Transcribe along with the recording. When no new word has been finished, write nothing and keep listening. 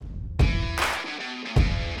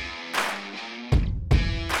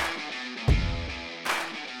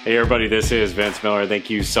Hey everybody, this is Vince Miller. Thank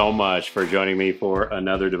you so much for joining me for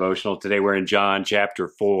another devotional. Today we're in John chapter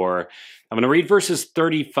 4. I'm going to read verses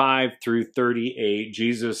 35 through 38.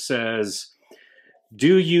 Jesus says,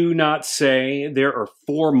 "Do you not say there are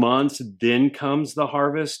 4 months, then comes the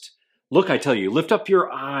harvest? Look, I tell you, lift up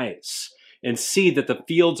your eyes and see that the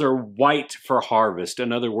fields are white for harvest."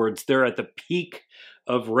 In other words, they're at the peak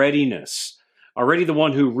of readiness. Already the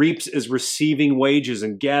one who reaps is receiving wages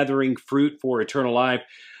and gathering fruit for eternal life,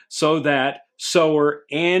 so that sower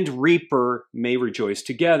and reaper may rejoice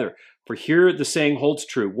together. For here the saying holds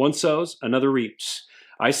true: one sows, another reaps.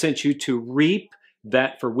 I sent you to reap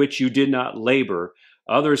that for which you did not labor.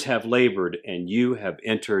 Others have labored, and you have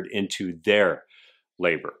entered into their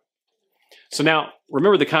labor. So now,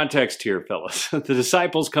 remember the context here, fellas. The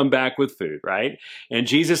disciples come back with food, right? And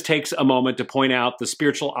Jesus takes a moment to point out the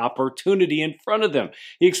spiritual opportunity in front of them.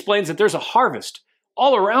 He explains that there's a harvest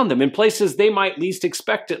all around them in places they might least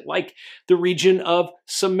expect it, like the region of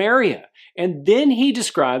Samaria. And then he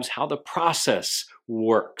describes how the process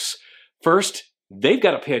works. First, they've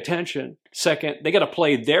got to pay attention. Second, they got to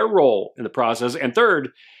play their role in the process. And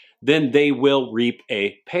third, then they will reap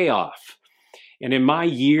a payoff. And in my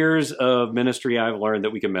years of ministry, I've learned that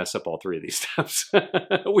we can mess up all three of these steps.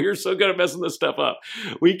 We are so good at messing this stuff up.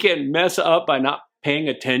 We can mess up by not paying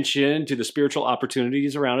attention to the spiritual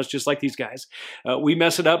opportunities around us, just like these guys. We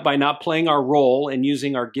mess it up by not playing our role and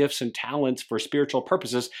using our gifts and talents for spiritual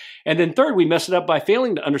purposes. And then third, we mess it up by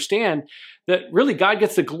failing to understand that really God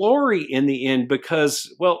gets the glory in the end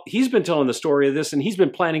because, well, he's been telling the story of this and he's been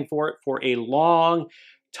planning for it for a long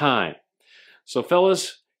time. So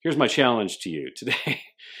fellas, here's my challenge to you today.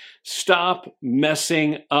 Stop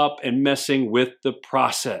messing up and messing with the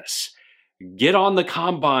process. Get on the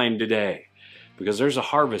combine today because there's a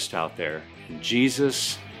harvest out there and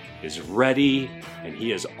Jesus is ready and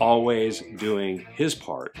he is always doing his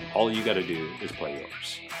part. All you got to do is play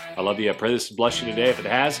yours. I love you. I pray this has blessed you today. If it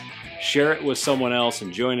has, share it with someone else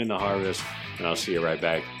and join in the harvest. And I'll see you right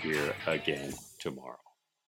back here again tomorrow.